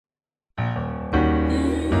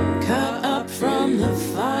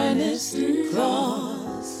just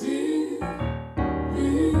claws,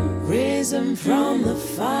 risen from the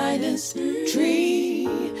finest tree.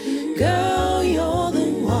 Girl, you're the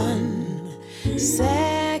one,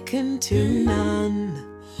 second to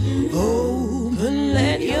none. Open,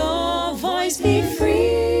 let your voice be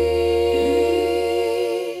free.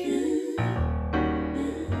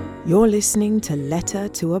 You're listening to Letter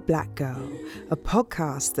to a Black Girl, a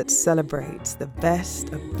podcast that celebrates the best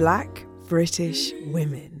of Black British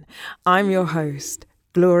women. I'm your host,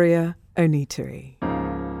 Gloria Onitiri.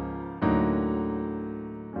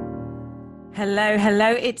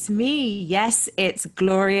 Hello, it's me. Yes, it's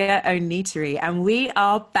Gloria Onitiri, and we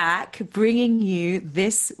are back bringing you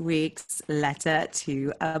this week's Letter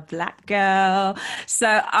to a Black Girl. So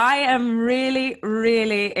I am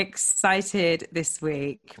really excited this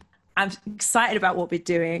week. I'm excited about what we're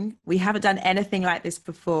doing. We haven't done anything like this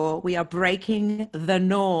before. We are breaking the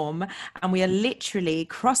norm, and we are literally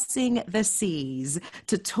crossing the seas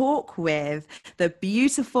to talk with the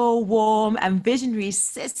beautiful, warm, and visionary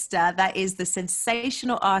sister that is the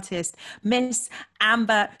sensational artist, Miss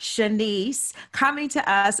Amber Shanice, coming to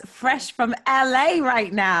us fresh from LA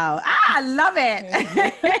right now. I love it.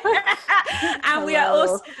 And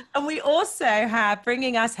we also have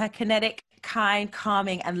bringing us her kinetic, kind,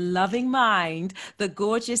 calming, and loving mind, the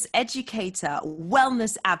gorgeous educator,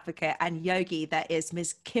 wellness advocate, and yogi that is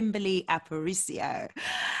Miss Kimberly Aparicio.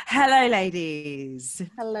 Hello, ladies.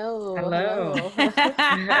 Hello.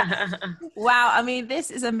 Wow, I mean, this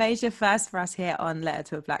is a major first for us here on Letter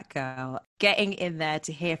to a Black Girl, getting in there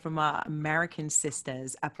to hear from our American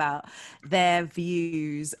sisters about their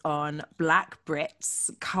views on Black Brits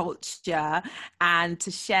culture and to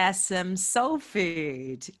share some soul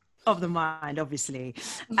food of the mind, obviously.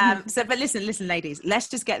 But listen, ladies, let's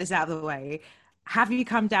just get this out of the way. Have you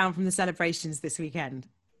come down from the celebrations this weekend?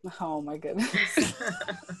 Oh my goodness.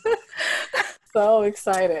 So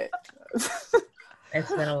excited.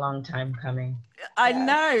 It's been a long time coming. I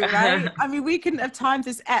know, right? I mean, we couldn't have timed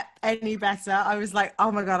this any better. I was like,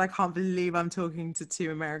 oh my God, I can't believe I'm talking to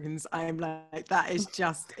two Americans. I'm like, that is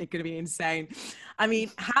just going to be insane. I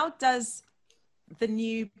mean, how does the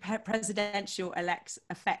new presidential elects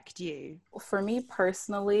affect you? For me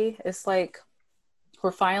personally, it's like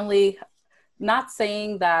we're finally not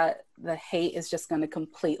saying that the hate is just going to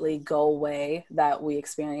completely go away that we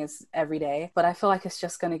experience every day, but I feel like it's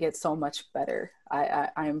just going to get so much better. I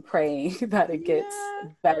am praying that it gets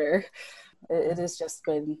better. It has just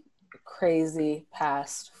been crazy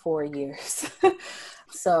past 4 years.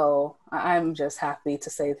 So I'm just happy, to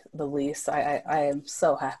say the least. I am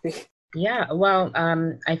so happy. Yeah, well,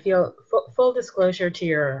 I feel full disclosure to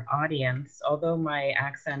your audience, although my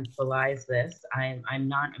accent belies this, I'm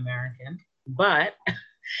not American, but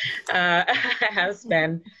I have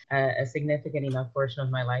spent a significant enough portion of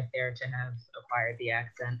my life there to have acquired the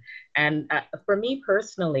accent. And for me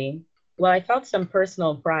personally, well, I felt some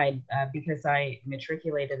personal pride because I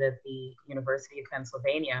matriculated at the University of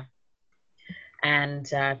Pennsylvania. And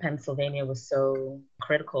Pennsylvania was so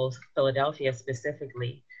critical, Philadelphia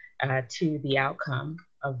specifically, to the outcome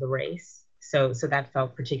of the race. So that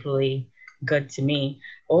felt particularly good to me.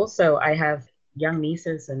 Also, I have young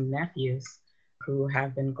nieces and nephews who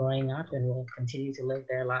have been growing up and will continue to live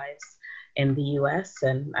their lives in the US,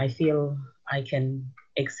 and I feel I can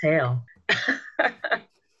exhale.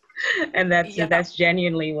 And that's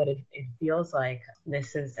genuinely what it feels like.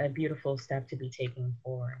 This is a beautiful step to be taking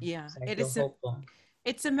forward. Yeah, so I feel hopeful.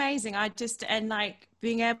 It's amazing. And like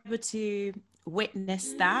being able to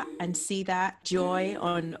witness that and see that joy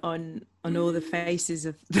on all the faces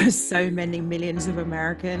of so many millions of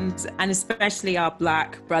Americans, and especially our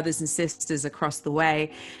Black brothers and sisters across the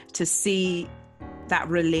way, to see that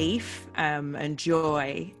relief and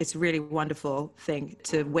joy. It's a really wonderful thing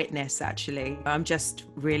to witness, actually. I'm just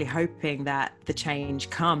really hoping that the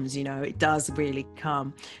change comes, it does really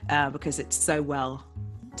come, because it's so well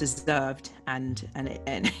deserved and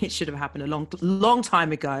it should have happened a long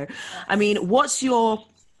time ago. I mean, what's your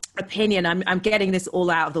opinion? I'm getting this all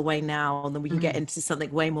out of the way now, and then we can get into something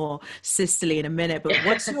way more sisterly in a minute, but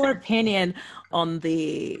what's your opinion on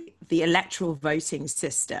the electoral voting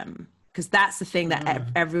system? Because that's the thing that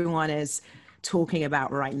everyone is talking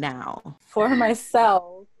about right now. For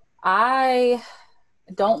myself, I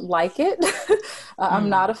don't like it. I'm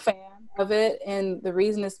not a fan of it. And the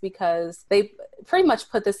reason is because they pretty much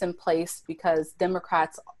put this in place because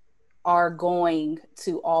Democrats are going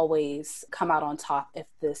to always come out on top if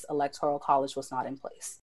this electoral college was not in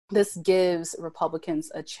place. this gives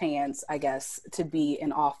Republicans a chance, I guess, to be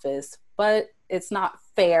in office, but it's not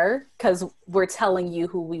fair because we're telling you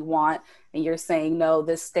who we want and you're saying, no,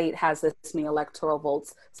 this state has this many electoral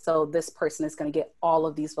votes, so this person is going to get all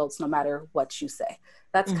of these votes no matter what you say.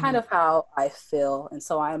 That's kind of how I feel. And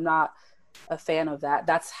so I'm not a fan of that.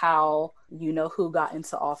 That's how you know who got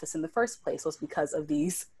into office in the first place, was because of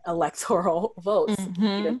these electoral votes.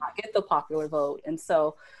 You did not get the popular vote. And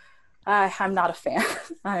so I'm not a fan.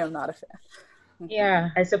 I am not a fan. Yeah,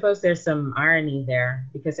 I suppose there's some irony there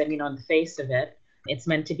because, I mean, on the face of it, it's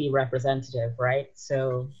meant to be representative, right?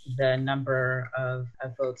 So the number of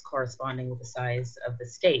votes corresponding with the size of the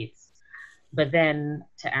states. But then,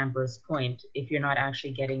 to Amber's point, if you're not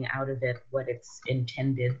actually getting out of it what it's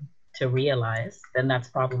intended to realize, then that's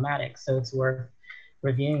problematic. So it's worth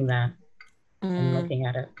reviewing that and looking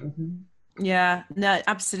at it. Yeah, no,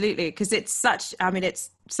 absolutely. Because it's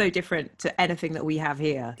so different to anything that we have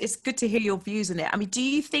here. It's good to hear your views on it. I mean, do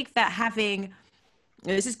you think that having,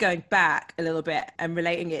 this is going back a little bit and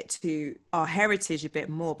relating it to our heritage a bit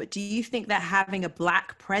more, but do you think that having a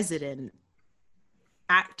Black president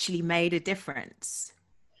actually made a difference?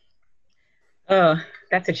 Oh,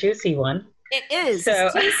 that's a juicy one. It is. So,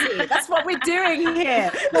 it's juicy. That's what we're doing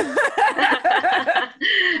here.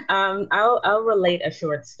 I'll relate a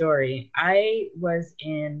short story. I was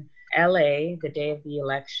in LA the day of the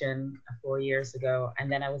election 4 years ago,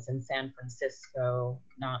 and then I was in San Francisco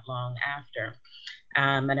not long after.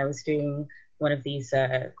 And I was doing one of these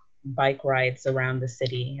bike rides around the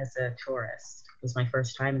city as a tourist. It was my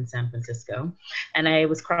first time in San Francisco. And I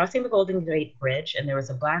was crossing the Golden Gate Bridge, and there was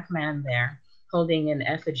a Black man there holding an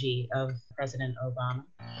effigy of President Obama.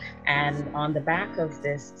 And on the back of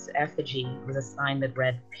this effigy was a sign that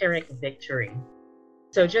read, "Pyrrhic Victory."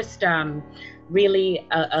 So just really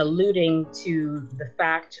alluding to the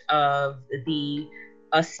fact of the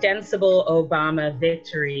ostensible Obama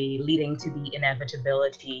victory leading to the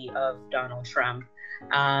inevitability of Donald Trump.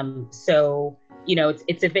 So, you know,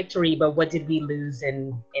 it's a victory, but what did we lose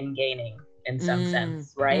in gaining, in some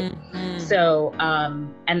sense, right? So,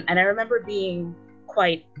 and I remember being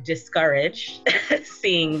quite discouraged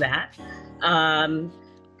seeing that.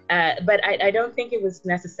 But I don't think it was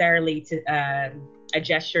necessarily a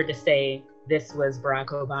gesture to say this was Barack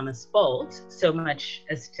Obama's fault, so much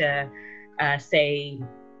as to say,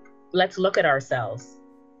 let's look at ourselves.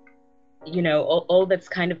 You know, all that's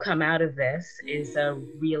kind of come out of this is a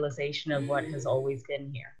realization of what has always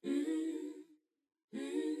been here.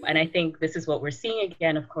 And I think this is what we're seeing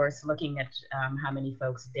again, of course, looking at how many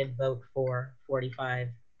folks did vote for 45,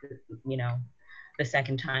 you know, the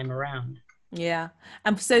second time around. Yeah.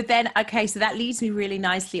 So then, okay, so that leads me really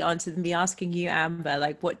nicely on to me asking you, Amber,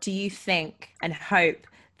 like, what do you think and hope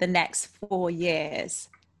the next 4 years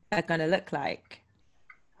are going to look like?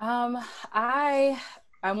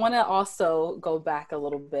 I want to also go back a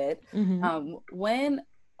little bit. When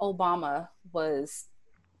Obama was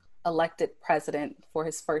elected president for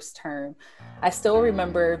his first term, I still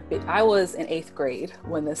remember I was in 8th grade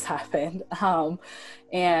when this happened.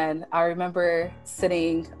 And I remember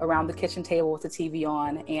sitting around the kitchen table with the TV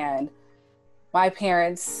on, and my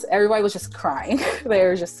parents, everybody was just crying. They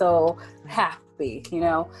were just so happy, you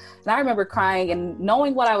know? And I remember crying and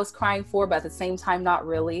knowing what I was crying for, but at the same time, not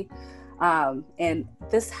really. And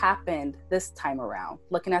this happened this time around.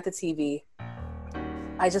 Looking at the TV,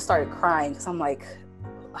 I just started crying because I'm like,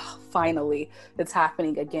 oh, finally, it's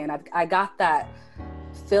happening again. I got that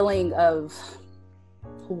feeling of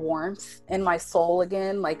warmth in my soul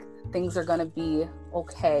again, like things are going to be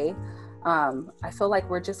okay. I feel like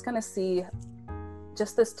we're just going to see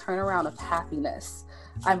just this turnaround of happiness.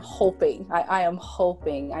 I'm hoping. I am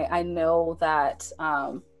hoping. I know that...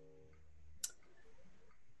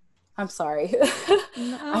 I'm sorry.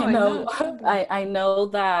 No, I know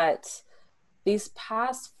that these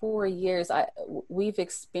past 4 years, we've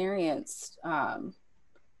experienced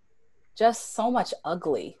just so much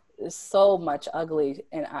ugly,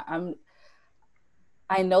 and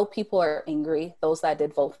I know people are angry, those that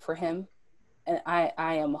did vote for him, and I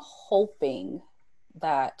am hoping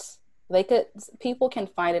that people can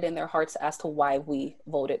find it in their hearts as to why we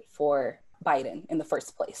voted for Biden in the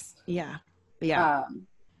first place. Yeah.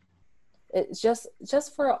 It's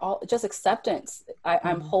just for all, just acceptance.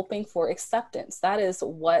 I'm hoping for acceptance. That is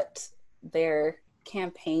what their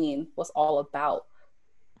campaign was all about.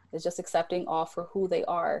 It's just accepting all for who they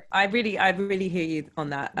are. I really hear you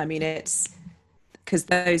on that. I mean, it's because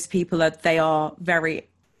those people they are very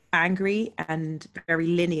angry and very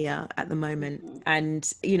linear at the moment. And,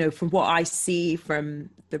 you know, from what I see from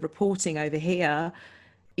the reporting over here,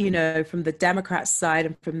 you know, from the Democrat side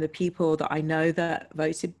and from the people that I know that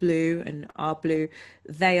voted blue and are blue,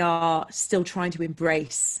 they are still trying to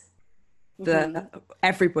embrace the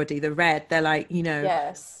everybody, the red. They're like, you know,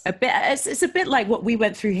 Yes. a bit, it's a bit like what we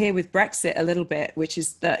went through here with Brexit a little bit, which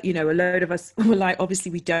is that, you know, a load of us were like, obviously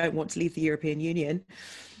we don't want to leave the European Union.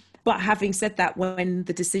 But having said that, when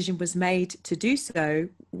the decision was made to do so,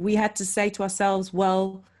 we had to say to ourselves,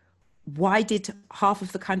 well, why did half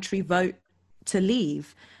of the country vote to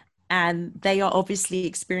leave? And they are obviously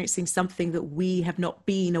experiencing something that we have not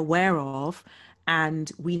been aware of,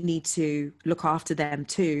 and we need to look after them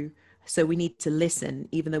too. So we need to listen,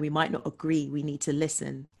 even though we might not agree, we need to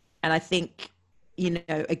listen. And I think, you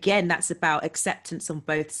know, again, that's about acceptance on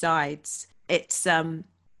both sides. It's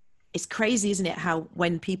crazy, isn't it, how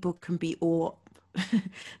when people can be all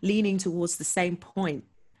leaning towards the same point,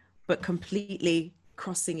 but completely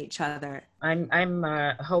crossing each other. I'm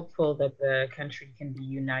hopeful that the country can be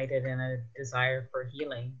united in a desire for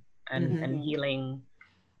healing and healing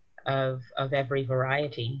of every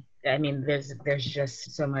variety. I mean, there's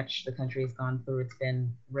just so much the country has gone through. It's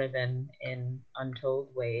been riven in untold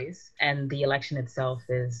ways, and the election itself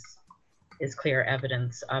is clear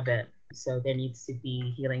evidence of it. So there needs to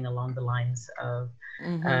be healing along the lines of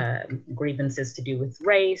grievances to do with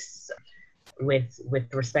race, with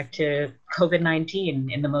respect to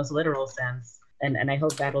COVID-19 in the most literal sense. And I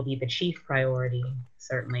hope that'll be the chief priority,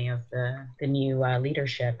 certainly, of the new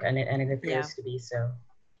leadership. And it appears to be so.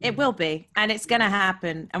 It will be, and it's going to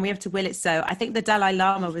happen, and we have to will it so. I think the Dalai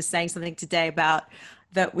Lama was saying something today about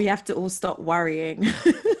that we have to all stop worrying.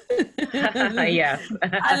 Yeah.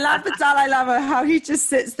 I love the Dalai Lama, how he just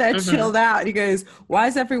sits there chilled out and he goes, why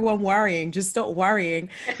is everyone worrying? Just stop worrying.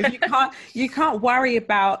 If you can't worry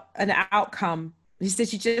about an outcome. He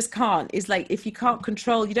says you just can't. It's like, if you can't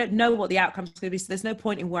control, you don't know what the outcome's going to be, so there's no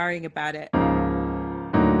point in worrying about it.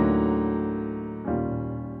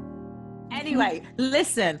 Anyway,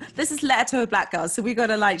 listen, this is Letter to a Black Girl, so we got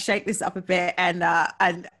to like shake this up a bit and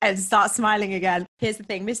start smiling again. Here's the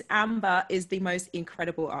thing, Miss Amber is the most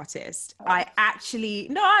incredible artist. I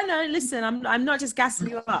know, listen, I'm not just gassing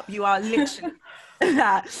you up. You are literally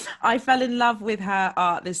I fell in love with her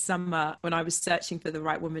art this summer when I was searching for the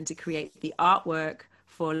right woman to create the artwork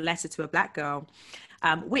for Letter to a Black Girl,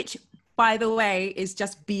 which, by the way, is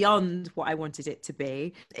just beyond what I wanted it to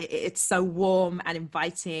be. It's so warm and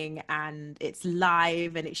inviting, and it's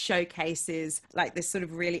live, and it showcases like this sort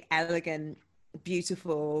of really elegant,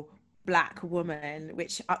 beautiful Black woman,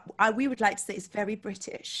 which we would like to say is very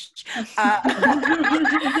British.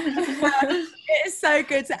 It's so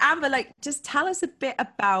good. So Amber, like, just tell us a bit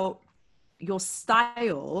about your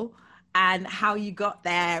style and how you got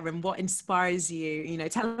there and what inspires you. You know,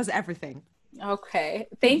 tell us everything. Okay,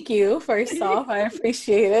 thank you. First off, I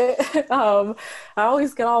appreciate it. I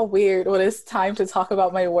always get all weird when it's time to talk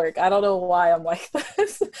about my work. I don't know why I'm like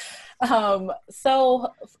this.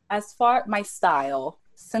 So as far my style,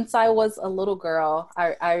 since I was a little girl,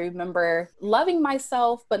 I remember loving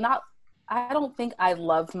myself, but I don't think I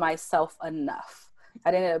loved myself enough.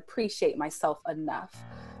 I didn't appreciate myself enough.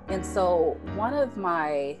 And so one of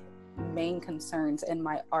my main concerns in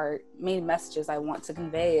my art, main messages I want to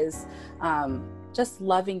convey is just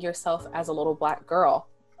loving yourself as a little Black girl,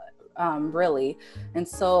 really. And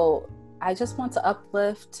so I just want to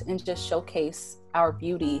uplift and just showcase our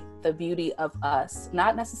beauty, the beauty of us,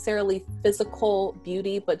 not necessarily physical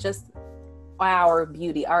beauty, but just our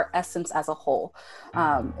beauty, our essence as a whole,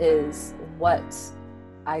 is what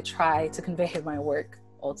I try to convey in my work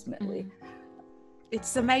ultimately.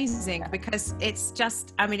 It's amazing because it's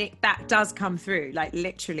just, I mean, that does come through, like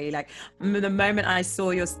literally, like the moment I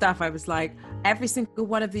saw your stuff, I was like, every single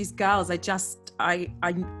one of these girls, I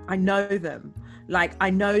know them. Like, I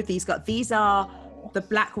know these girls, these are the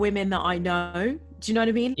Black women that I know. Do you know what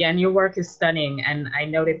I mean? Yeah, and your work is stunning. And I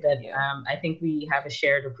noted that I think we have a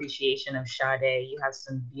shared appreciation of Sade. You have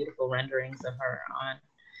some beautiful renderings of her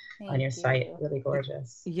on your site. Really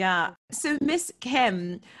gorgeous. Yeah. So Miss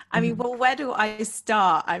Kim, I mean, well, where do I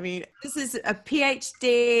start? I mean, this is a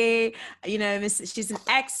PhD, you know, she's an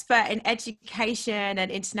expert in education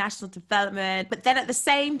and international development, but then at the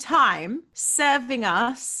same time serving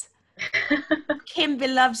us Kimber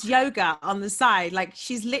loves yoga on the side. Like,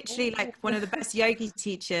 she's literally like one of the best yogi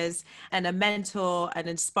teachers and a mentor and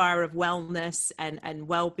inspirer of wellness and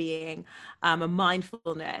well-being, and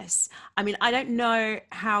mindfulness. I mean, I don't know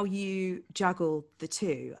how you juggle the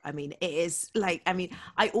two. I mean, it is like, I mean,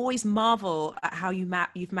 I always marvel at how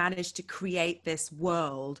you've managed to create this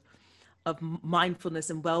world of mindfulness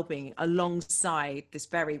and well-being alongside this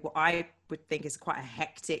very, what I would think is quite a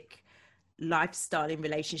hectic lifestyle in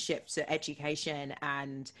relationship to education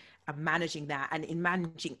and managing that, and in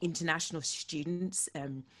managing international students.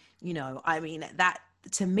 You know, I mean, that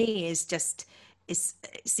to me is just, it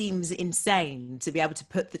seems insane to be able to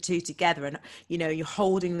put the two together, and you know, you're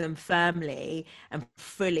holding them firmly and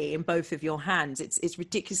fully in both of your hands. It's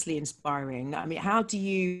ridiculously inspiring. I mean, how do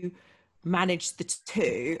you manage the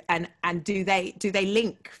two, and do they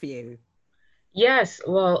link for you? Yes,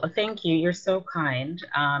 well, thank you. You're so kind.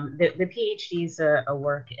 The PhD is a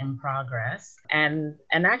work in progress, and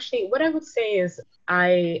actually, what I would say is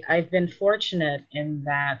I've been fortunate in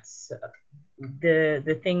that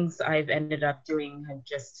the things I've ended up doing have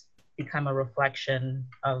just become a reflection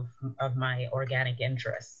of my organic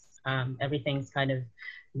interests. Everything's kind of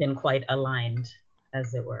been quite aligned,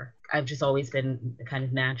 as it were. I've just always been kind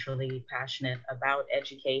of naturally passionate about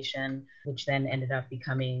education, which then ended up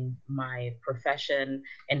becoming my profession.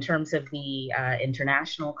 In terms of the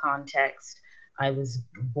international context, I was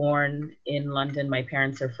born in London. My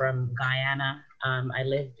parents are from Guyana. I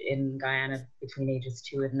lived in Guyana between ages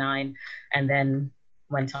 2 and 9, and then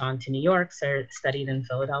went on to New York, studied in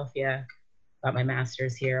Philadelphia, got my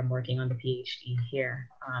master's here. I'm working on the PhD here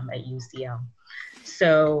at UCL.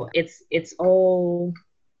 So it's all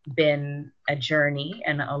been a journey,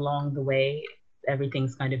 and along the way,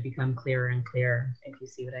 everything's kind of become clearer and clearer, if you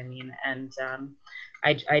see what I mean. And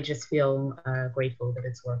I just feel grateful that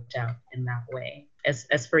it's worked out in that way.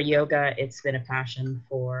 As for yoga, it's been a passion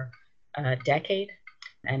for a decade,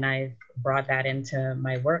 and I've brought that into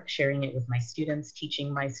my work, sharing it with my students,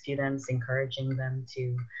 teaching my students, encouraging them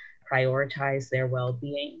to prioritize their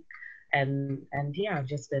well-being. And yeah, I've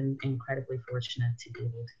just been incredibly fortunate to be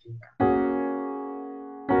able to do that.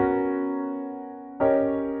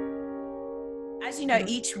 As you know,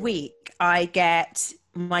 each week I get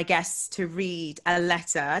my guests to read a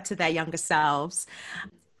letter to their younger selves.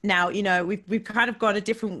 Now, you know, we've kind of got a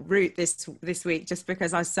different route this week, just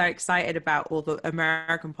because I was so excited about all the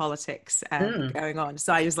American politics going on.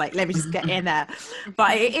 So I was like, let me just get in there.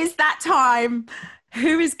 But it is that time.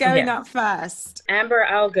 Who is going up first? Amber,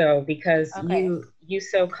 I'll go, because you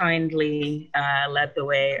so kindly led the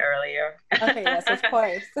way earlier. Okay, yes, of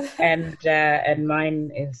course. and mine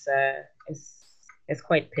is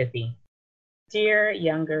quite pithy. Dear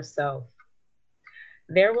younger self,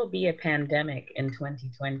 there will be a pandemic in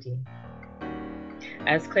 2020.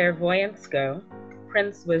 As clairvoyants go,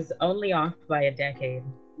 Prince was only off by a decade,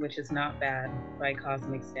 which is not bad by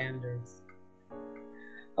cosmic standards.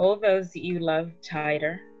 Hold those you love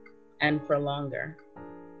tighter and for longer.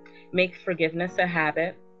 Make forgiveness a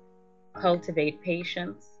habit, cultivate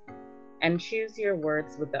patience, and choose your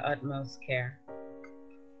words with the utmost care.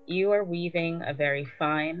 You are weaving a very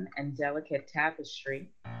fine and delicate tapestry,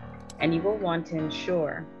 and you will want to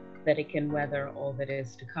ensure that it can weather all that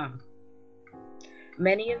is to come.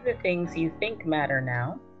 Many of the things you think matter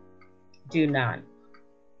now do not.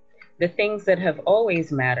 The things that have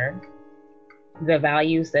always mattered, the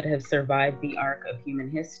values that have survived the arc of human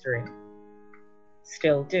history,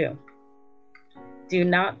 still do. Do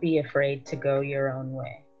not be afraid to go your own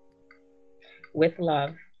way. With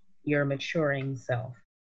love, your maturing self.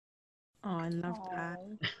 Oh, I love that.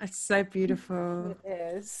 It's so beautiful.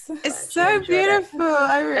 It is. It's so beautiful.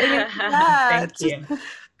 I really love that. Thank you.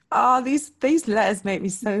 Oh, these letters make me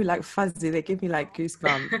so like fuzzy. They give me like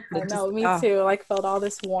goosebumps. I know, me too. Like, felt all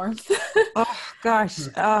this warmth. Oh gosh.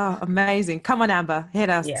 Oh, amazing. Come on, Amber.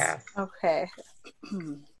 Hit us. Yes. Okay.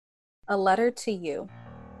 A letter to you.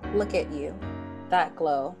 Look at you. That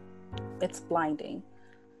glow. It's blinding.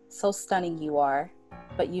 So stunning you are,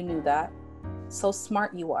 but you knew that. So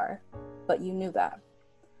smart you are, but you knew that.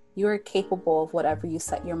 You are capable of whatever you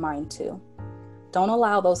set your mind to. Don't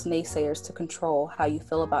allow those naysayers to control how you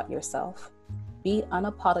feel about yourself. Be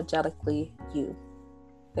unapologetically you.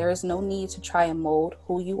 There is no need to try and mold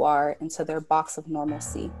who you are into their box of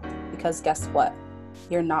normalcy, because guess what?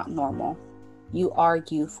 You're not normal. You are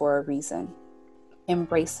you for a reason.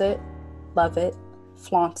 Embrace it, love it,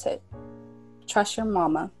 flaunt it. Trust your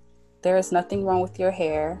mama. There is nothing wrong with your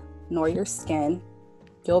hair, nor your skin.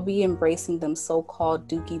 You'll be embracing them so-called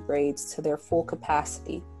dookie braids to their full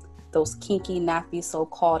capacity. Those kinky, nappy,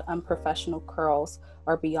 so-called unprofessional curls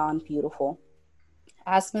are beyond beautiful.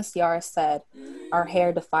 As Miss Yara said, our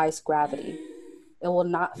hair defies gravity. It will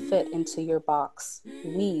not fit into your box.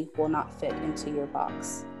 We will not fit into your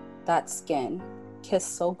box. That skin,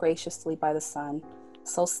 kissed so graciously by the sun,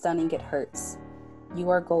 so stunning it hurts. You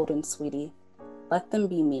are golden, sweetie. Let them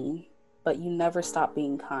be mean, but you never stop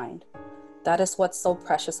being kind. That is what's so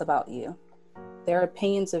precious about you. Their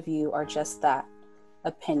opinions of you are just that.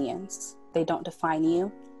 Opinions. They don't define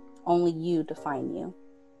you. Only you define you.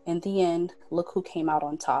 In the end, look who came out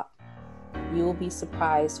on top. You will be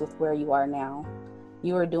surprised with where you are now.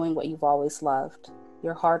 You are doing what you've always loved.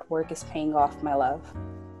 Your hard work is paying off, my love.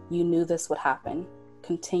 You knew this would happen.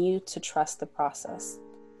 Continue to trust the process.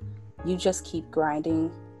 You just keep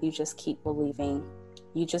grinding. You just keep believing.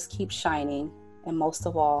 You just keep shining. And most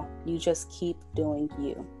of all, you just keep doing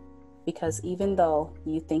you. Because even though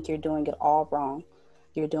you think you're doing it all wrong,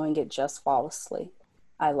 you're doing it just flawlessly.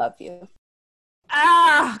 I love you.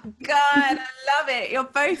 Ah, God, I love it. You're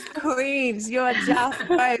both queens. You're just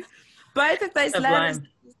both of those letters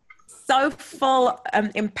so full,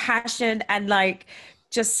 impassioned and like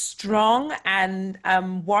just strong and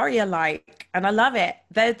warrior-like. And I love it.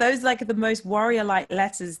 Those like the most warrior-like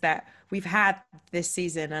letters that we've had this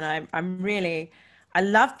season. And I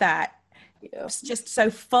love that. It's just so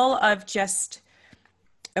full of just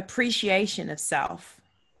appreciation of self.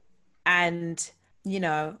 And, you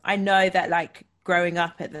know, I know that like growing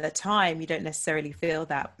up at the time, you don't necessarily feel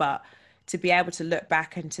that, but to be able to look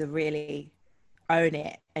back and to really own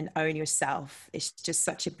it and own yourself, it's just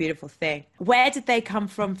such a beautiful thing. Where did they come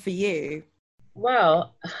from for you?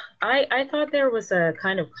 Well, I thought there was a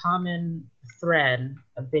kind of common thread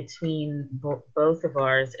between both of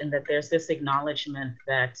ours, in that there's this acknowledgement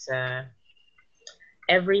that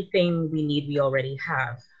everything we need, we already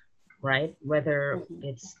have, right? Whether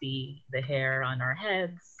it's the hair on our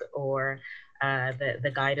heads or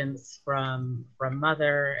the guidance from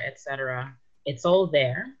mother, etc. It's all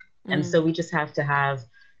there. And so we just have to have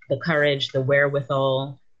the courage, the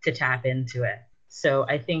wherewithal to tap into it. So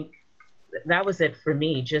I think that was it for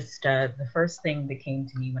me. Just the first thing that came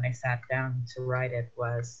to me when I sat down to write it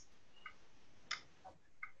was,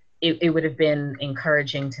 it would have been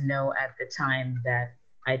encouraging to know at the time that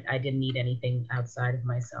I didn't need anything outside of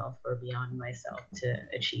myself or beyond myself to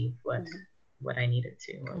achieve what I needed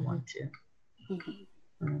to or want to.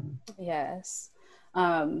 Yes.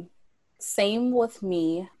 Same with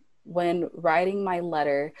me. When writing my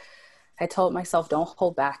letter, I told myself, don't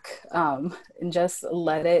hold back, and just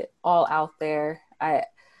let it all out there. I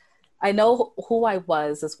know who I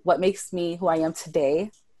was is what makes me who I am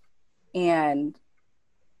today. And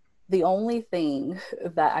the only thing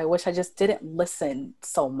that I wish I just didn't listen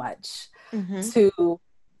so much to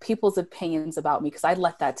people's opinions about me, because I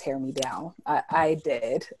let that tear me down. I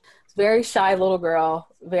did. Very shy little girl,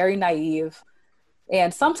 very naive,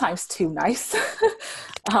 and sometimes too nice.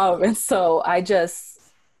 And so I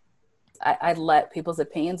let people's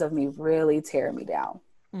opinions of me really tear me down.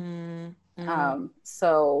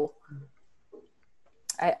 So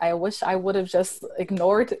I wish I would have just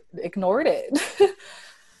ignored it.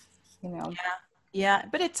 You know? Yeah,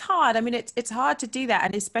 but it's hard. I mean, it's hard to do that,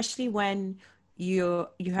 and especially when you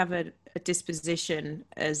have a disposition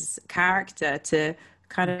as character to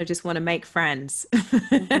kind of just want to make friends.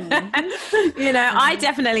 You know, I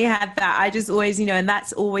definitely had that. I just always, you know, and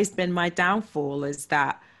that's always been my downfall, is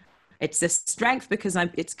that it's a strength because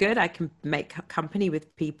it's good. I can make company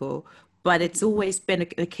with people, but it's always been an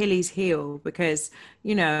Achilles heel because,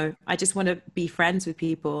 you know, I just want to be friends with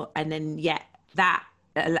people. And then yet that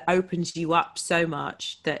opens you up so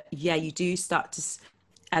much that, yeah, you do start to,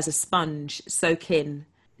 as a sponge, soak in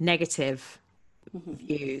negative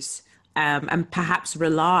views. And perhaps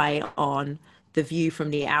rely on the view from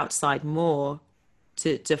the outside more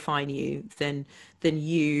to define you than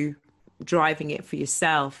you driving it for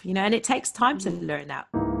yourself, you know, and it takes time to learn that.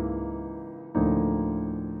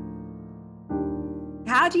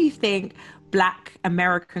 How do you think Black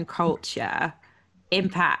American culture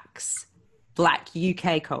impacts Black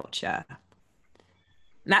UK culture?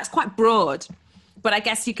 And that's quite broad, but I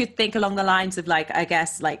guess you could think along the lines of like, I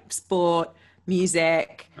guess like sport,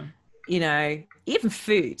 music, you know, even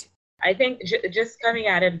food. I think just coming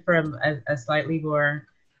at it from a slightly more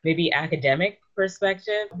maybe academic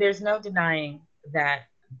perspective, there's no denying that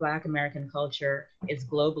Black American culture is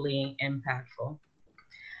globally impactful.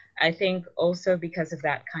 I think also because of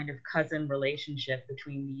that kind of cousin relationship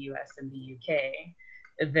between the US and the UK,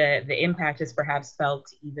 the impact is perhaps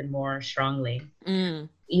felt even more strongly.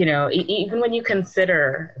 You know, even when you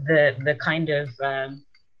consider the kind of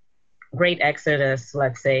great exodus,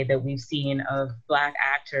 let's say, that we've seen of Black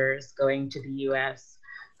actors going to the US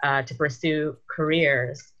to pursue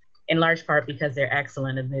careers, in large part because they're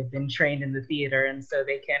excellent and they've been trained in the theater, and so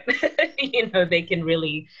they can, you know, they can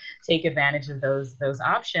really take advantage of those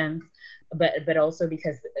options. But also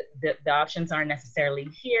because the options aren't necessarily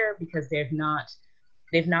here because they've not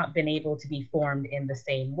been able to be formed in the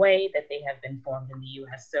same way that they have been formed in the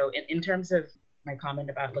US. So in terms of my comment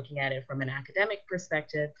about looking at it from an academic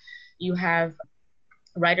perspective, you have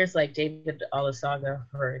writers like David Olusoga,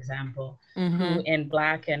 for example, who in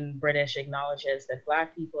Black and British acknowledges that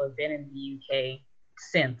Black people have been in the UK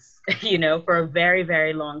since, you know, for a very,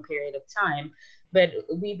 very long period of time. But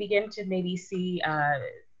we begin to maybe see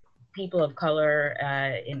people of color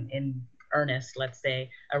in earnest, let's say,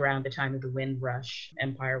 around the time of the Windrush,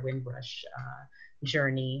 Empire Windrush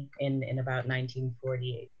journey in about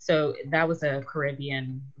 1948. So that was a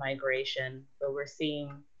Caribbean migration, but we're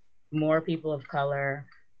seeing more people of color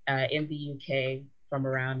in the UK from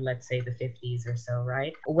around, let's say, the 50s or so,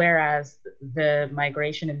 right? Whereas the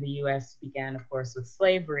migration in the US began, of course, with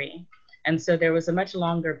slavery. And so there was a much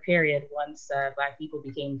longer period once Black people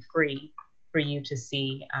became free for you to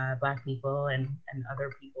see Black people and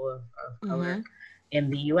other people of color in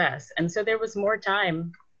the US. And so there was more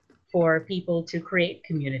time for people to create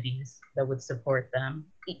communities that would support them,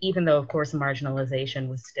 even though, of course, marginalization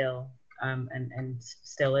was still and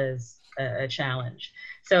still is a challenge.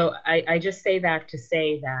 So I just say that to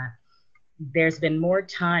say that there's been more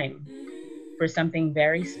time for something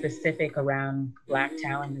very specific around Black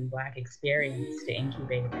talent and Black experience to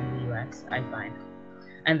incubate in the US, I find.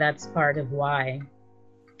 And that's part of why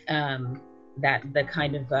that the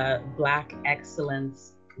kind of Black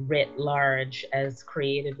excellence writ large as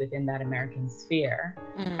created within that American sphere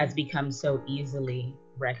has become so easily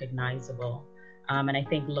recognizable. And I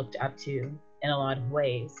think looked up to in a lot of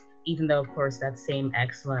ways, even though, of course, that same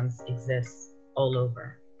excellence exists all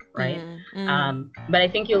over, right? But I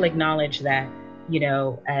think you'll acknowledge that, you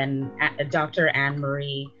know, and Dr. Anne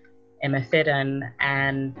Marie Imafidon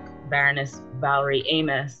and Baroness Valerie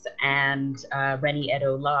Amos and Rennie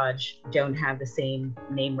Edo Lodge don't have the same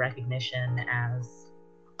name recognition as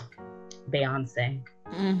Beyonce,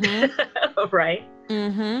 right?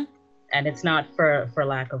 And it's not for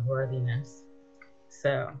lack of worthiness.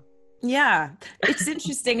 So yeah, it's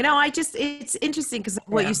interesting. No, it's interesting because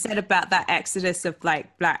what you said about that exodus of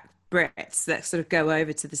like Black Brits that sort of go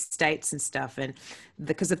over to the States and stuff, and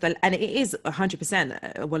because of and it is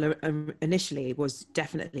 100%, well, initially it was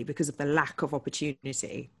definitely because of the lack of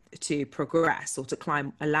opportunity to progress or to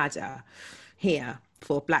climb a ladder here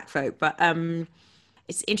for Black folk. But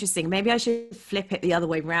it's interesting. Maybe I should flip it the other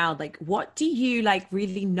way around. Like, what do you like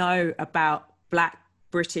really know about Black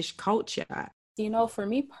British culture? You know, for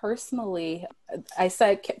me personally, I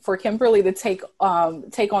said for Kimberly to take on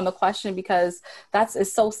the question, because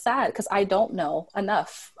it's so sad because I don't know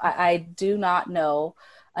enough. I do not know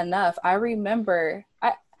enough. I remember,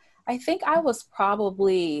 I think I was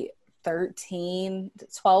probably 13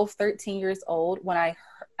 years old when I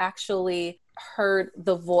actually heard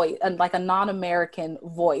the voice, like a non-American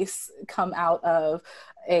voice, come out of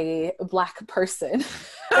a Black person.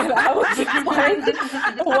 And I was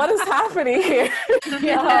like, what is happening here?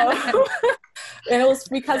 And it was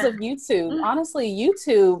because of YouTube. Honestly,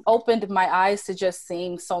 YouTube opened my eyes to just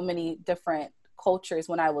seeing so many different cultures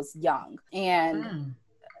when I was young. And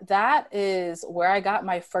that is where I got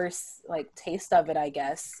my first like taste of it, I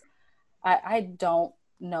guess. I don't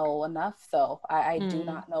know enough though. I do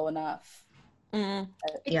not know enough.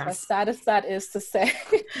 As sad as that is to say.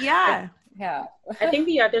 Yeah. Yeah. I think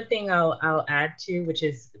the other thing I'll add to, which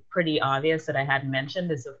is pretty obvious that I hadn't mentioned,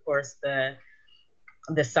 is of course the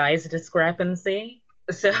size discrepancy.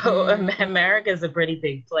 So America is a pretty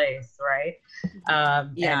big place, right?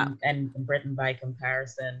 And Britain by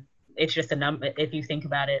comparison, it's just a number. If you think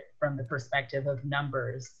about it from the perspective of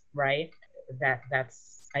numbers, right?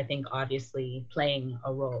 That's I think obviously playing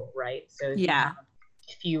a role, right? So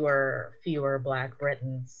fewer Black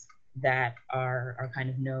Britons that are kind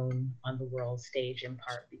of known on the world stage, in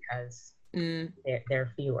part because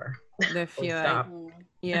they're fewer. They're fewer.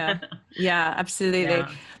 Yeah, absolutely. Yeah.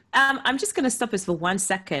 I'm just going to stop us for 1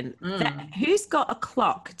 second. Who's got a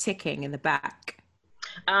clock ticking in the back?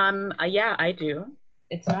 Yeah, I do.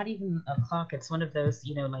 It's not even a clock. It's one of those,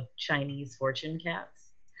 you know, like Chinese fortune cats.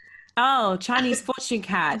 Oh, Chinese fortune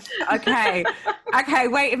cat. Okay. Okay,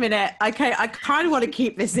 wait a minute. Okay, I kind of want to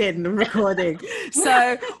keep this in the recording.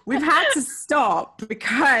 So we've had to stop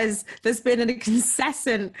because there's been an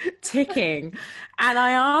incessant ticking. And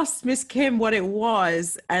I asked Miss Kim what it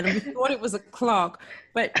was, and we thought it was a clock,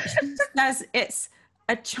 but she says it's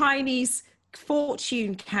a Chinese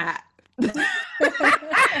fortune cat.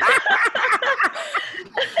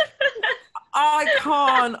 I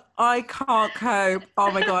can't cope.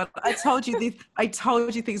 Oh my God. I told you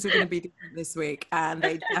things were going to be different this week, and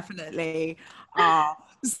they definitely are.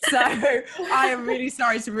 So I am really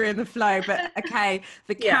sorry to ruin the flow, but okay,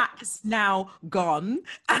 the cat is now gone.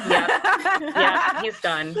 Yeah, he's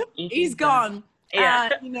done. He's gone. Yeah.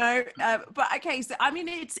 But okay, so I mean,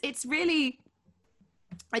 it's really,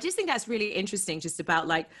 I just think that's really interesting, just about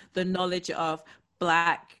like the knowledge of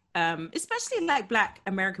Black, especially like Black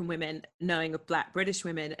American women knowing of Black British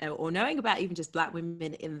women, or knowing about even just Black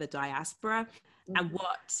women in the diaspora. And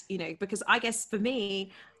what, you know, because I guess for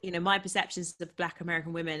me, you know, my perceptions of Black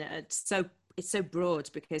American women are so, it's so broad,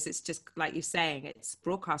 because it's just like you're saying, it's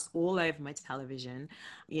broadcast all over my television,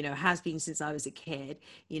 you know, has been since I was a kid,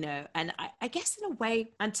 you know. And I guess in a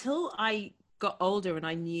way, until I got older and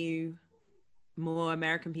I knew more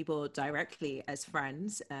American people directly as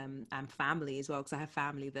friends, and family as well, because I have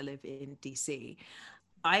family that live in DC.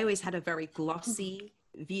 I always had a very glossy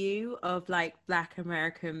view of like Black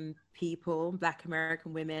American people, Black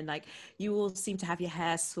American women. Like, you all seem to have your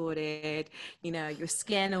hair sorted, you know, your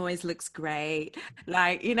skin always looks great.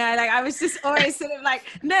 Like, you know, like I was just always sort of like,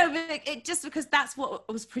 no, but it just, because that's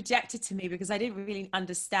what was projected to me, because I didn't really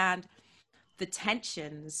understand the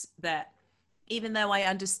tensions that, even though I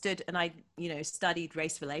understood and I, you know, studied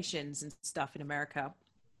race relations and stuff in America,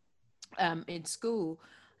 in school,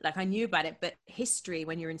 like I knew about it, but history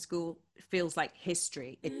when you're in school feels like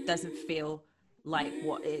history. It doesn't feel like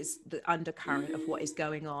what is the undercurrent of what is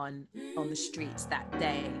going on the streets that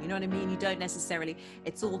day. You know what I mean? You don't necessarily,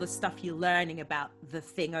 it's all the stuff you're learning about the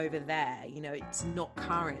thing over there, you know, it's not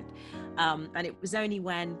current. And it was only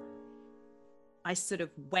when I sort of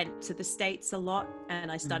went to the States a lot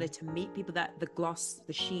and I started to meet people that the gloss,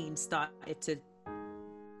 the sheen started to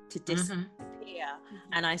disappear.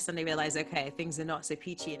 And I suddenly realized, okay, things are not so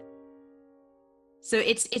peachy. So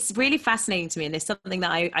it's really fascinating to me. And it's something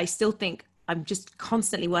that I still think I'm just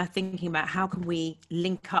constantly worth thinking about. How can we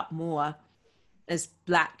link up more as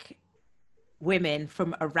Black women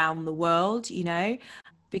from around the world, you know?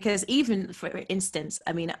 Because even, for instance,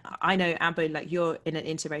 I mean, I know, Amber, like you're in an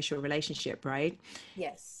interracial relationship, right?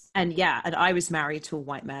 Yes. And yeah, and I was married to a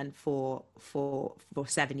white man for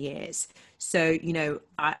 7 years. So, you know,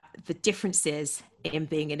 the differences in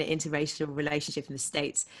being in an interracial relationship in the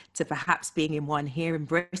States to perhaps being in one here in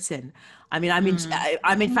Britain. I mean,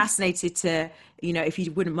 I'm fascinated to, you know, if you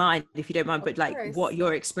don't mind, but like what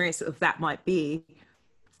your experience of that might be.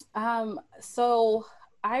 So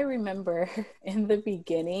I remember in the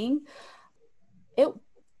beginning, it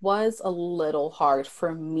was a little hard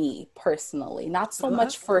for me personally, not so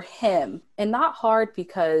much for him, and not hard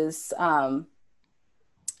because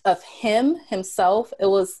of him himself. It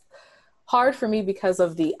was hard for me because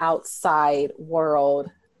of the outside world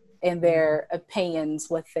and their opinions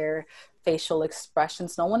with their facial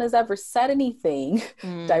expressions. No one has ever said anything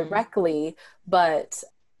directly, but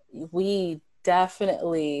we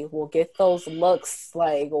definitely will get those looks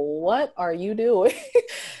like, what are you doing?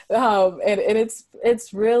 And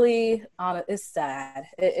it's really it's sad.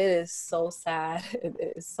 It is so sad.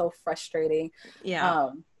 It is so frustrating.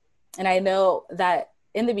 And I know that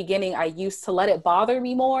in the beginning I used to let it bother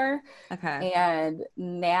me more. And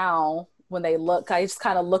now when they look, I just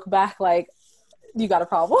kind of look back like, you got a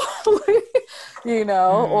problem, you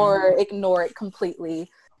know, or ignore it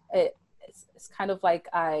completely. It's kind of like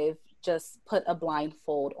I've just put a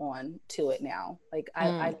blindfold on to it now. Like I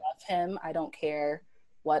love him. I don't care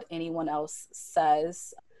what anyone else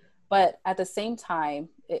says. But at the same time,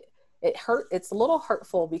 it's a little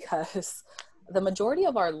hurtful because the majority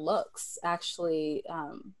of our looks actually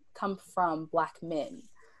come from Black men.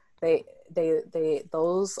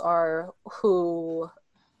 Those are who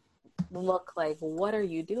look like, what are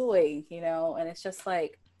you doing? You know, and it's just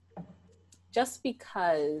like, just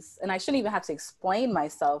because, and I shouldn't even have to explain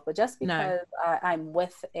myself, but just because I'm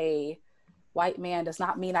with a white man does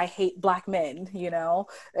not mean I hate Black men, you know?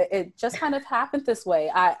 It just kind of happened this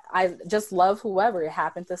way. I just love whoever. It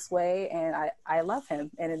happened this way, and I love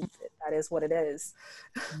him, and that is what it is.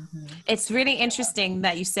 It's really interesting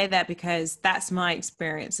that you say that, because that's my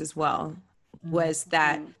experience as well, was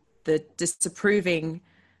that the disapproving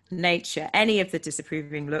nature, any of the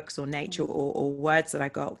disapproving looks or nature or words that I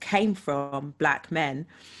got came from Black men,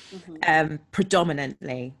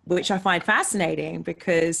 predominantly, which I find fascinating,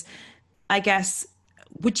 because I guess,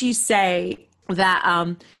 would you say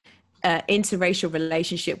that interracial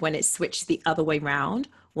relationship, when it's switched the other way around,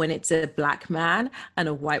 when it's a Black man and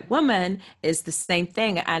a white woman, is the same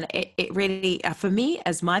thing? And it really, for me,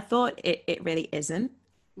 as my thought, it really isn't.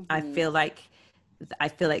 I feel like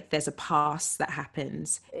there's a pass that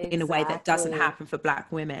happens in a way that doesn't happen for Black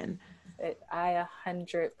women. I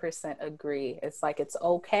 100% agree. It's like, it's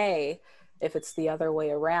okay if it's the other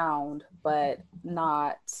way around, but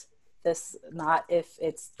not if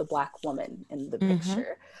it's the Black woman in the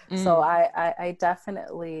picture. So I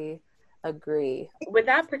definitely agree. With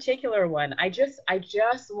that particular one, I just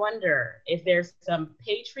wonder if there's some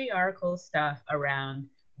patriarchal stuff around.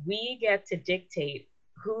 We get to dictate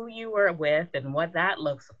who you were with and what that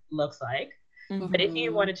looks like. Mhm. But if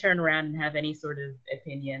you want to turn around and have any sort of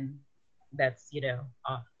opinion that's, you know,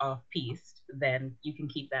 off piste, then you can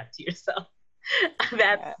keep that to yourself.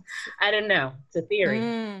 That's, Yes. I don't know, it's a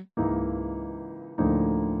theory.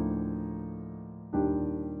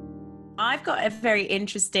 I've got a very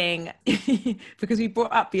interesting because we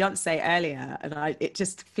brought up Beyonce earlier, and it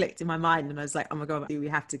just flicked in my mind, and I was like, oh my god, we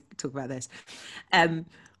have to talk about this.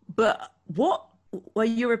 But what were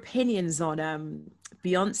your opinions on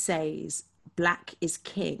Beyonce's Black is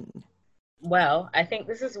King? Well, I think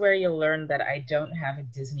this is where you'll learn that I don't have a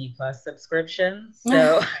Disney Plus subscription,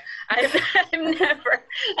 so I've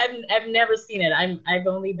never seen it. I've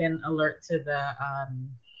only been alert to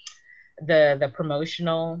the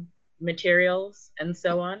promotional materials and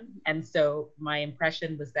so on, and so my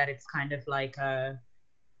impression was that it's kind of like I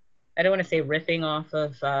don't want to say riffing off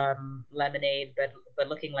of Lemonade, but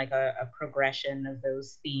looking like a progression of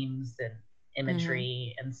those themes and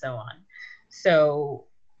imagery and so on. So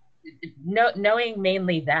knowing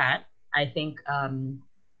mainly that, I think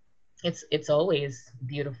it's always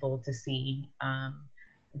beautiful to see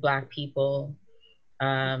Black people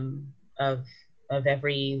of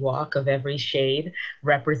every walk, of every shade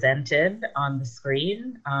represented on the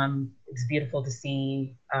screen. It's beautiful to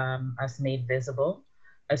see us made visible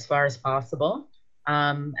as far as possible.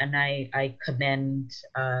 And I commend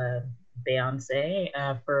Beyonce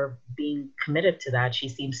for being committed to that. She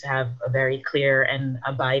seems to have a very clear and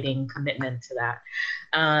abiding commitment to that.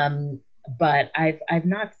 But I've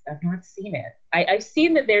not seen it. I've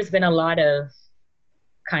seen that there's been a lot of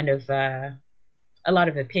kind of a lot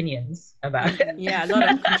of opinions about it. Yeah, a lot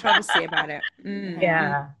of controversy about it.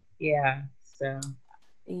 Yeah. So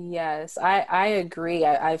Yes, I agree.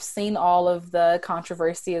 I've seen all of the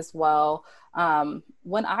controversy as well.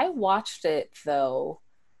 When I watched it, though,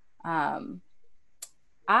 I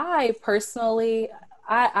personally,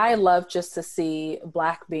 I love just to see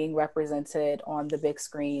Black being represented on the big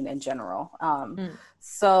screen in general.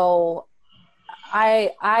 So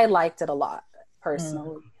I liked it a lot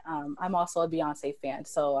personally. I'm also a Beyonce fan,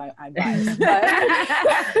 so I'm biased.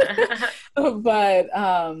 But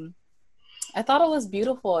I thought it was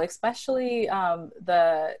beautiful, especially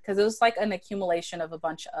because it was like an accumulation of a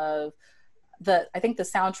bunch of I think the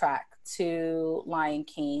soundtrack to Lion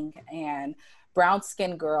King and Brown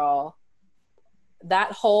Skin Girl.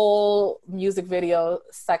 That whole music video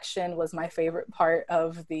section was my favorite part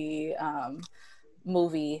of the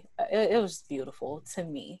movie. It was beautiful to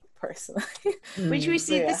me personally. Which we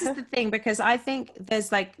see, this is the thing, because I think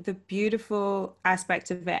there's like the beautiful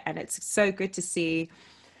aspect of it, and it's so good to see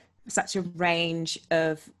such a range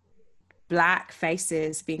of Black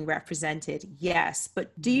faces being represented, yes,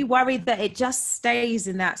 but do you worry that it just stays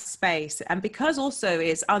in that space? And because also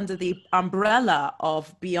it's under the umbrella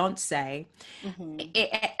of Beyonce,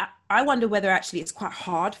 I wonder whether actually it's quite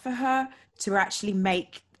hard for her to actually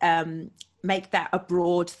make that a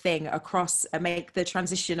broad thing across, make the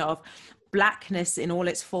transition of Blackness in all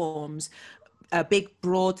its forms a big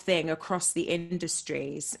broad thing across the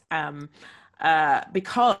industries.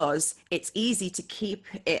 Because it's easy to keep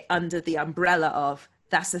it under the umbrella of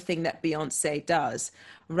that's the thing that Beyonce does,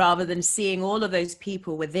 rather than seeing all of those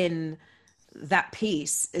people within that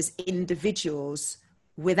piece as individuals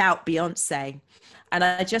without Beyonce. And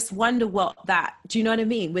I just wonder do you know what I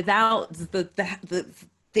mean? Without the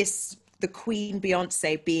Queen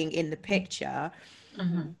Beyonce being in the picture,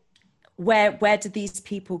 where do these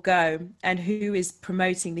people go, and who is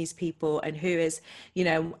promoting these people, and who is,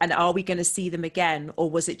 and are we going to see them again, or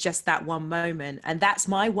was it just that one moment? And that's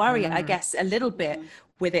my worry, I guess, a little bit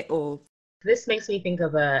with it all. This makes me think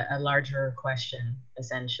of a larger question,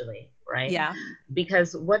 essentially, right? Yeah.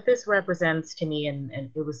 Because what this represents to me, and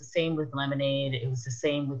it was the same with Lemonade, it was the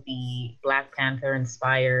same with the Black Panther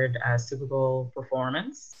inspired Super Bowl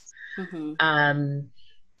performance.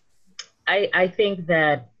 I think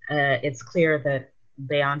that it's clear that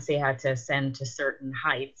Beyonce had to ascend to certain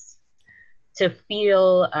heights to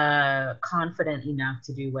feel confident enough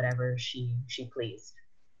to do whatever she pleased,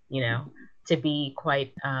 to be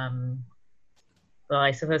quite, well,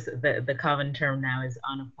 I suppose the common term now is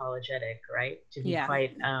unapologetic, right? To be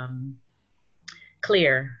quite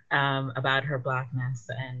clear about her Blackness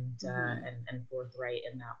and forthright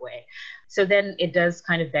in that way. So then it does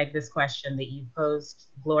kind of beg this question that you posed,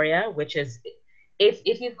 Gloria, which is,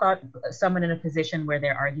 if you've got someone in a position where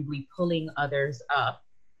they're arguably pulling others up,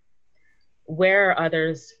 where are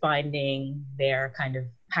others finding their kind of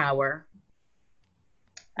power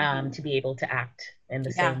to be able to act in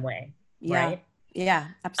the same way, right? Yeah,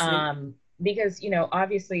 absolutely. Because,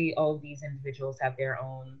 obviously all of these individuals have their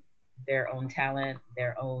own their own talent,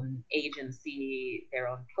 their own agency, their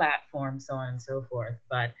own platform, so on and so forth.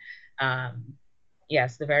 But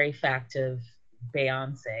yes, the very fact of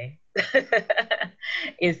Beyonce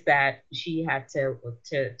is that she had to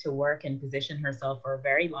work and position herself for a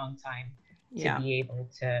very long time to be able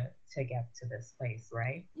to get to this place,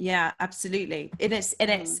 right? Yeah, absolutely. It's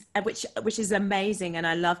which is amazing, and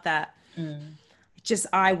I love that. Just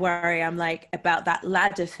I worry, I'm like, about that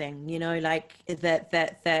ladder thing, you know, like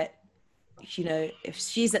that you know, if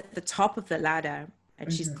she's at the top of the ladder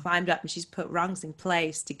and she's climbed up and she's put rungs in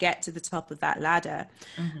place to get to the top of that ladder,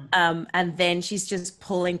 and then she's just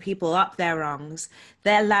pulling people up their rungs,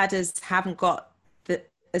 their ladders haven't got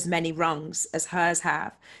as many rungs as hers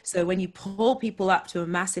have. So when you pull people up to a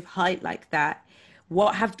massive height like that,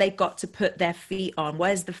 what have they got to put their feet on?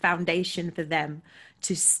 Where's the foundation for them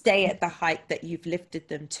to stay at the height that you've lifted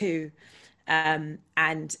them to?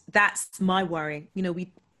 And that's my worry. You know,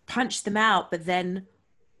 we punch them out, but then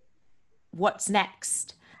what's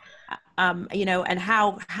next? You know, and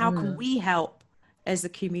how can we help as a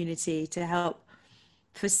community to help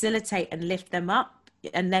facilitate and lift them up,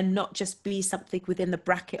 and then not just be something within the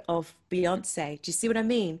bracket of Beyonce? Do you see what I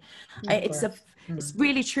mean? It's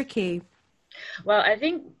really tricky. Well, I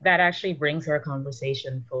think that actually brings our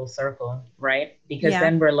conversation full circle, right? Because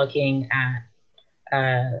then we're looking at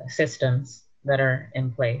systems that are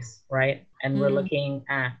in place, right? And we're looking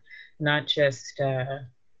at not just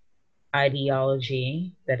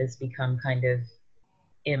ideology that has become kind of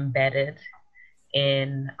embedded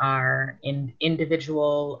in our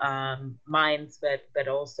individual minds, but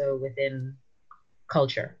also within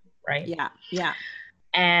culture, right? Yeah.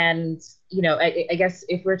 And, you know, I guess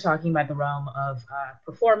if we're talking about the realm of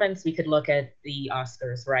performance, we could look at the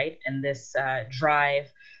Oscars, right? And this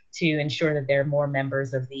drive to ensure that there are more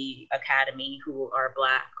members of the Academy who are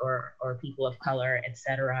Black or people of color, et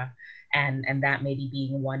cetera. And that maybe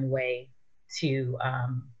being one way to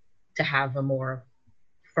have a more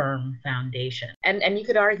firm foundation. And you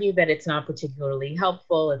could argue that it's not particularly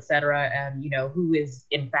helpful, et cetera, and, you know, who is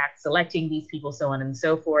in fact selecting these people, so on and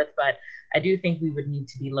so forth. But I do think we would need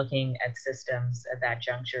to be looking at systems at that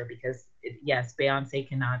juncture, because yes, Beyonce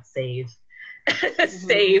cannot save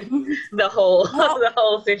the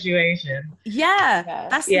whole situation.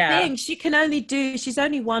 That's the thing. She can only she's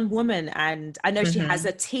only one woman, and I know she has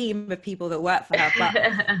a team of people that work for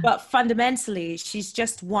her, but fundamentally she's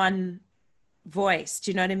just one voice.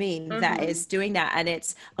 Do you know what I mean? That is doing that, and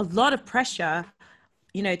it's a lot of pressure,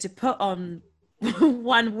 you know, to put on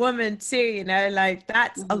one woman too, you know, like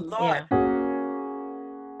that's a lot.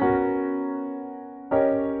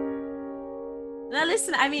 Now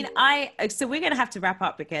listen, I mean, so we're going to have to wrap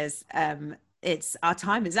up because it's our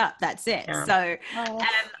time is up. That's it. So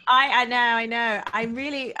I know.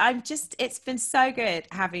 It's been so good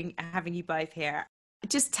having you both here.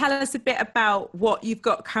 Just tell us a bit about what you've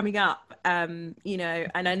got coming up, you know,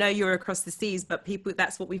 and I know you're across the seas, but people,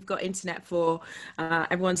 that's what we've got internet for.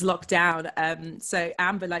 Everyone's locked down. So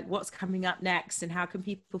Amber, like, what's coming up next, and how can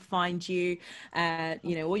people find you,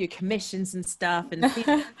 you know, all your commissions and stuff, and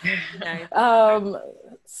you know.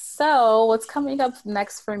 So what's coming up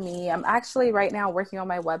next for me, I'm actually right now working on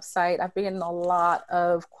my website. I've been getting a lot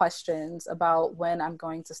of questions about when I'm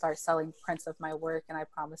going to start selling prints of my work, and I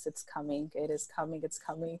promise it's coming. It is coming. It's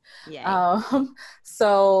coming.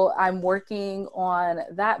 So I'm working on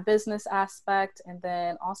that business aspect. And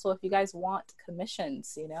then also, if you guys want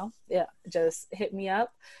commissions, you know, just hit me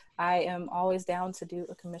up. I am always down to do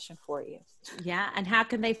a commission for you. Yeah. And how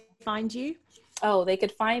can they find you? Oh, they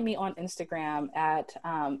could find me on Instagram at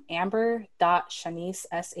amber.shanice,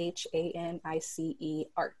 SHANICE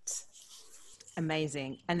art.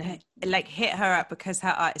 Amazing. And like, hit her up because her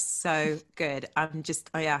art is so good. I'm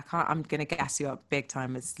going to gas you up big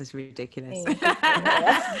time. It's ridiculous. And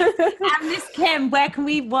Miss Kim,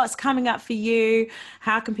 what's coming up for you?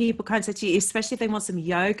 How can people contact you, especially if they want some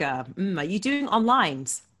yoga? Are you doing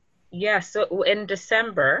onlines? Yeah, so in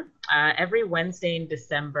December, every Wednesday in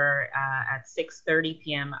December at 6:30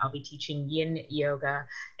 p.m., I'll be teaching yin yoga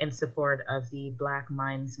in support of the Black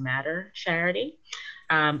Minds Matter charity,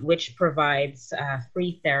 which provides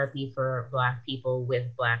free therapy for Black people with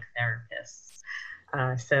Black therapists.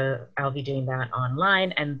 So I'll be doing that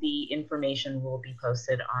online, and the information will be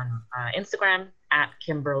posted on Instagram at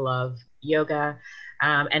Kimberlove Yoga.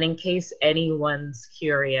 And in case anyone's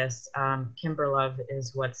curious, Kimberlove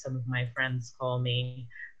is what some of my friends call me.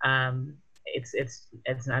 It's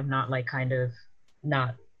I'm not like kind of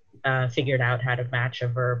not figured out how to match a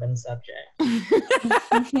verb and subject.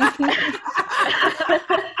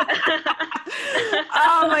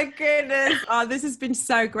 Oh Oh my goodness. Oh, this has been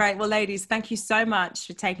so great. Well, ladies, thank you so much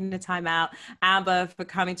for taking the time out. Amber, for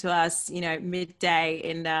coming to us, midday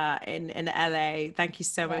in LA. Thank you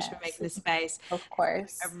so much for making the space. Of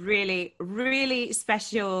course. A really, really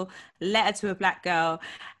special letter to a Black girl.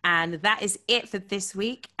 And that is it for this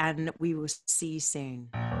week. And we will see you soon.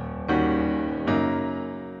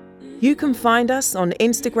 You can find us on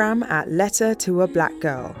Instagram at Letter to a Black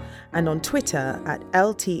Girl and on Twitter at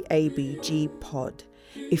LTABGpod.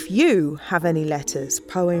 If you have any letters,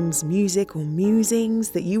 poems, music, or musings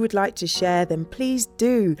that you would like to share, then please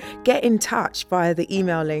do get in touch via the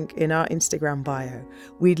email link in our Instagram bio.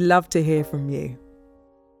 We'd love to hear from you.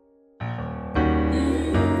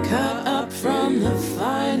 Cut up from the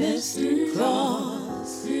finest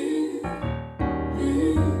cloth,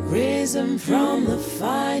 risen from the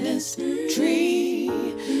finest tree.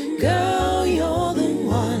 Girl, you're the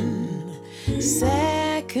one,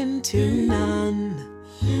 second to none.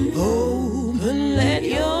 Oh.